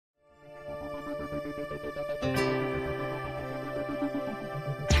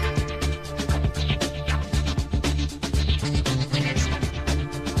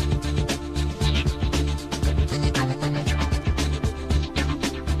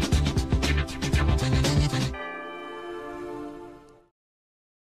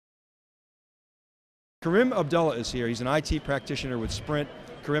Karim Abdullah is here. He's an IT practitioner with Sprint.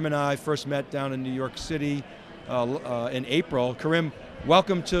 Karim and I first met down in New York City in April. Karim,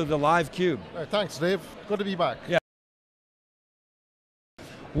 welcome to the live Cube. Thanks, Dave. Good to be back. Yeah.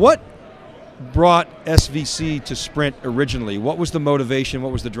 What brought SVC to Sprint originally? What was the motivation?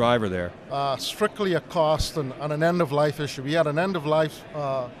 What was the driver there? Strictly a cost and an end-of-life issue. We had an end-of-life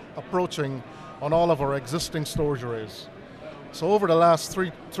approaching on all of our existing storage arrays. So over the last three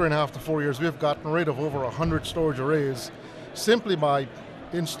and a half to 4 years, we've gotten rid of over 100 storage arrays simply by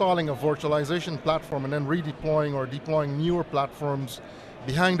installing a virtualization platform and then redeploying or deploying newer platforms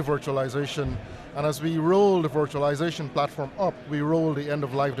behind the virtualization. And as we roll the virtualization platform up, we roll the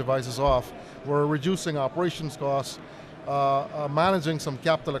end-of-life devices off. We're reducing operations costs, managing some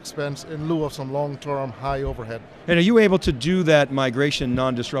capital expense in lieu of some long-term high overhead. And are you able to do that migration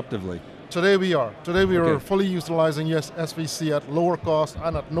non-disruptively? Today we are. Today we are fully utilizing SVC at lower cost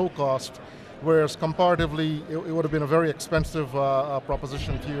and at no cost, whereas comparatively it would have been a very expensive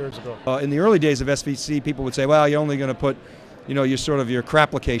proposition a few years ago. In the early days of SVC, people would say, well, you're only going to put your crap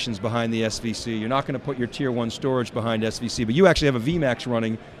applications behind the SVC. You're not going to put your tier 1 storage behind SVC, but you actually have a VMAX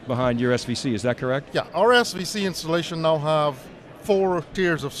running behind your SVC, is that correct? Yeah, our SVC installation now have 4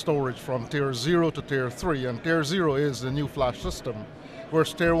 tiers of storage from tier 0 to tier 3, and tier 0 is the new flash system,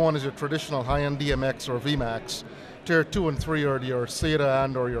 whereas tier 1 is your traditional high-end DMX or VMAX. Tier 2 and 3 are your SATA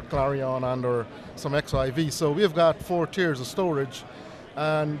and or your Clarion and or some XIV. So we've got 4 tiers of storage,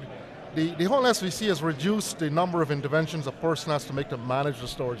 and the whole SVC has reduced the number of interventions a person has to make to manage the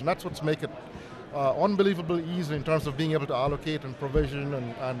storage, and that's what's make it unbelievably easy in terms of being able to allocate and provision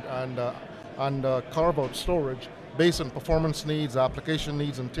and carve out storage based on performance needs, application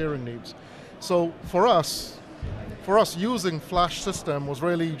needs, and tiering needs. So for us using flash system was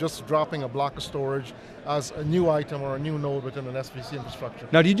really just dropping a block of storage as a new item or a new node within an SVC infrastructure.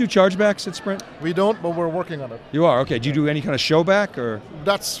 Now, do you do chargebacks at Sprint? We don't, but we're working on it. You are, okay. Do you do any kind of showback, or?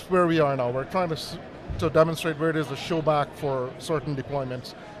 That's where we are now. We're trying to demonstrate where there's a showback for certain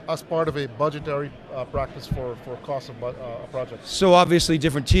deployments as part of a budgetary practice for cost of a project. So obviously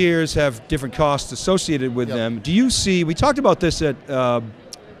different tiers have different costs associated with them. Do you see, we talked about this at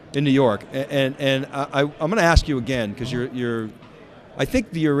in New York, and I'm going to ask you again, because I think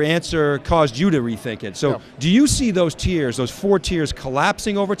your answer caused you to rethink it. So do you see those tiers, those 4 tiers,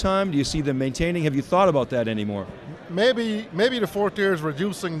 collapsing over time? Do you see them maintaining? Have you thought about that anymore? Maybe the 4 tiers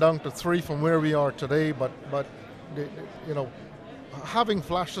reducing down to 3 from where we are today, but having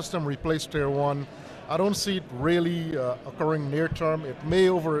flash system replace tier 1, I don't see it really occurring near term. It may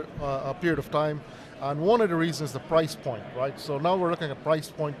over a period of time. And one of the reasons is the price point, right? So now we're looking at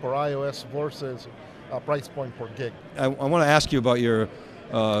price point per iOS versus price point per gig. I want to ask you about your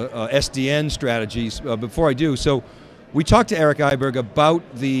SDN strategies. Before I do, so we talked to Eric Iberg about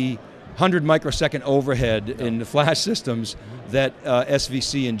the 100 microsecond overhead in the flash systems that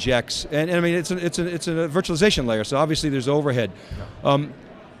SVC injects, and I mean it's a virtualization layer, so obviously there's overhead.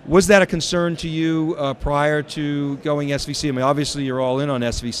 Was that a concern to you prior to going SVC? I mean, obviously you're all in on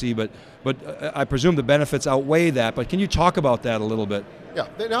SVC, but I presume the benefits outweigh that. But can you talk about that a little bit? Yeah,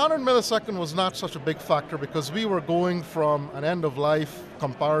 the 100 millisecond was not such a big factor because we were going from an end-of-life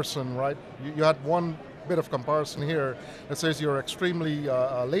comparison, right? You had one bit of comparison here that says you're extremely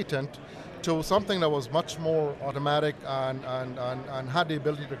latent, to something that was much more automatic and had the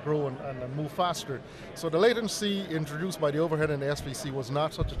ability to grow and move faster. So the latency introduced by the overhead in the SVC was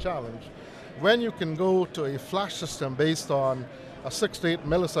not such a challenge. When you can go to a flash system based on a 6 to 8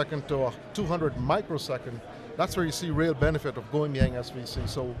 millisecond to a 200 microsecond, that's where you see real benefit of going behind SVC.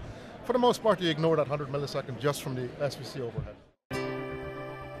 So for the most part, you ignore that 100 millisecond just from the SVC overhead.